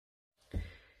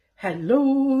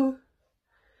Hello,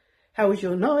 how was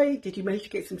your night? Did you manage to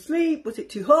get some sleep? Was it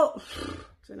too hot?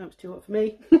 I know it's too hot for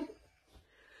me.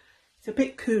 It's a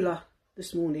bit cooler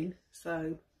this morning,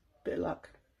 so bit of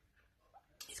luck.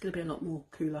 It's going to be a lot more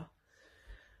cooler.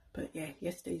 But yeah,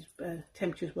 yesterday's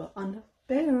temperatures were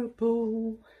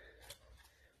unbearable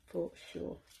for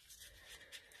sure.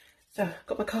 So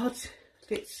got my cards.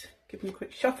 Let's give them a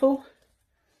quick shuffle.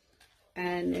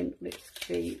 And then let's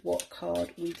see what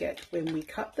card we get when we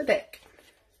cut the deck.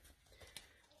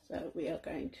 So we are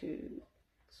going to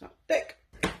start the deck.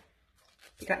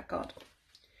 Pick out a card.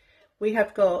 We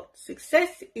have got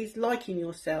success is liking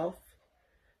yourself,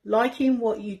 liking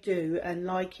what you do and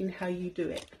liking how you do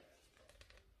it.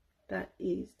 That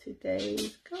is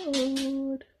today's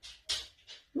card.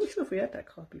 I'm not sure if we had that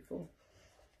card before.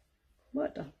 Might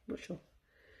have done, not sure.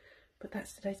 But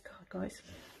that's today's card, guys.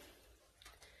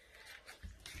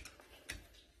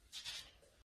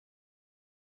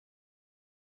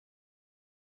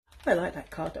 I like that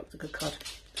card, that was a good card.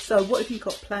 So what have you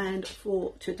got planned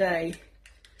for today?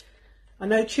 I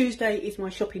know Tuesday is my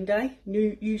shopping day,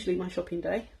 usually my shopping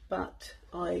day, but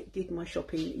I did my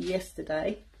shopping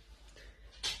yesterday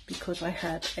because I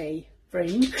had a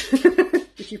friend,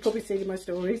 which you've probably seen in my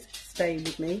stories, staying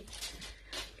with me.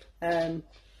 Yeah,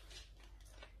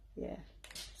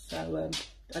 so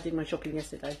I did my shopping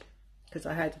yesterday because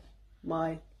I had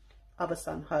my other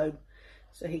son home,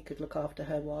 so he could look after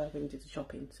her while I went and did the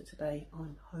shopping. So today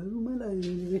I'm home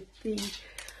alone with the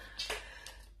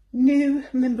new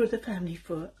member of the family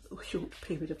for a short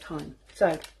period of time. So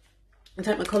I'll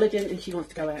take my collagen, and she wants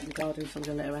to go out in the garden, so I'm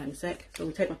going to let her out in a sec. So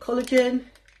I'm going to take my collagen,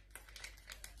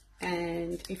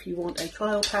 and if you want a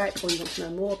trial pack or you want to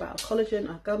know more about our collagen,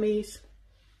 our gummies,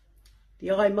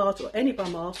 the eye mask or any of our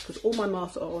masks, because all my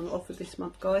masks are on offer this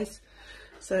month, guys.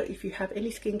 So if you have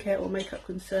any skincare or makeup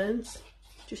concerns,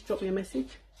 just drop me a message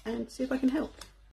and see if I can help.